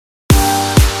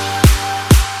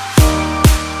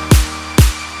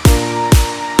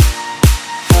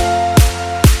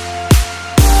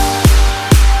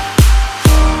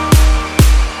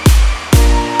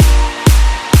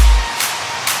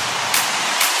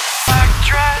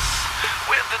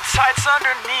the tights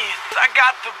underneath. I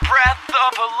got the breath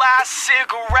of a last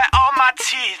cigarette on my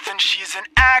teeth. And she's an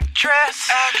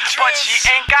actress, but she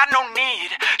ain't got no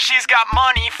need. She's got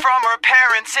money from her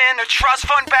parents in a trust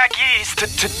fund back east.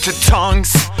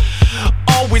 Tongues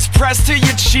always pressed to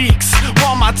your cheeks,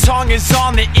 while my tongue is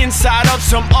on the inside of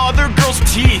some other girl's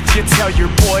teeth. You tell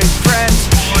your boyfriend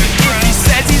if he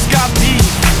says he's got beef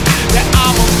that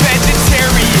I'm a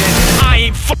vegetarian.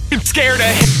 I ain't fucking scared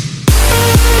of him.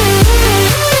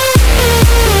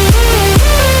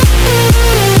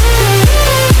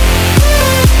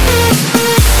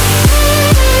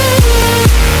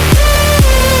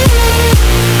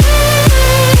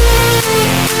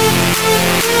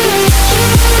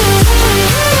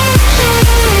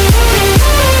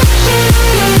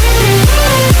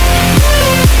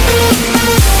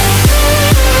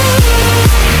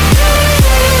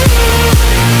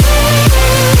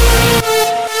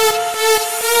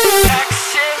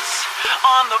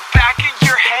 On the back of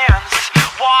your hands,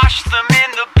 wash them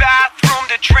in the bathroom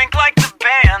to drink like the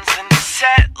bands. And the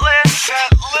set list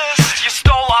you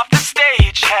stole off the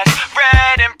stage has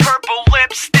red and purple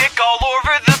lipstick all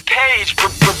over the page.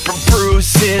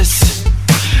 Bruises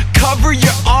cover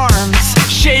your arms,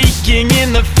 shaking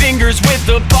in the fingers with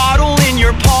a bottle in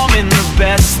your palm. And the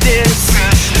best is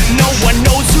no one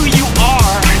knows who you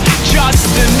are, just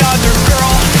another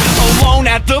girl alone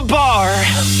at the bar.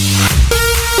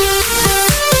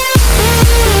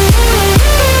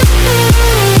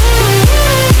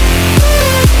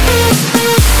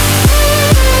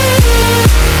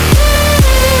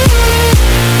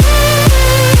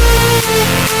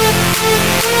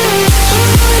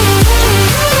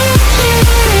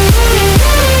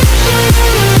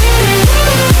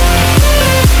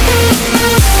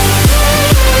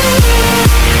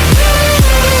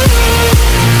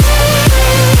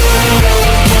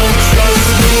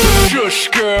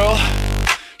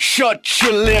 Shut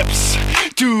your lips,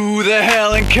 do the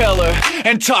Helen Keller,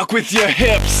 and talk with your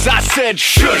hips. I said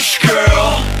shush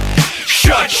girl,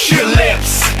 shut your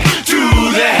lips,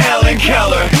 do the Helen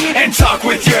Keller, and talk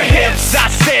with your hips. I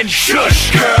said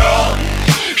shush girl,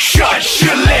 shut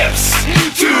your lips,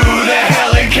 do the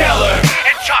Helen Keller,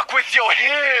 and talk with your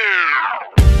hips.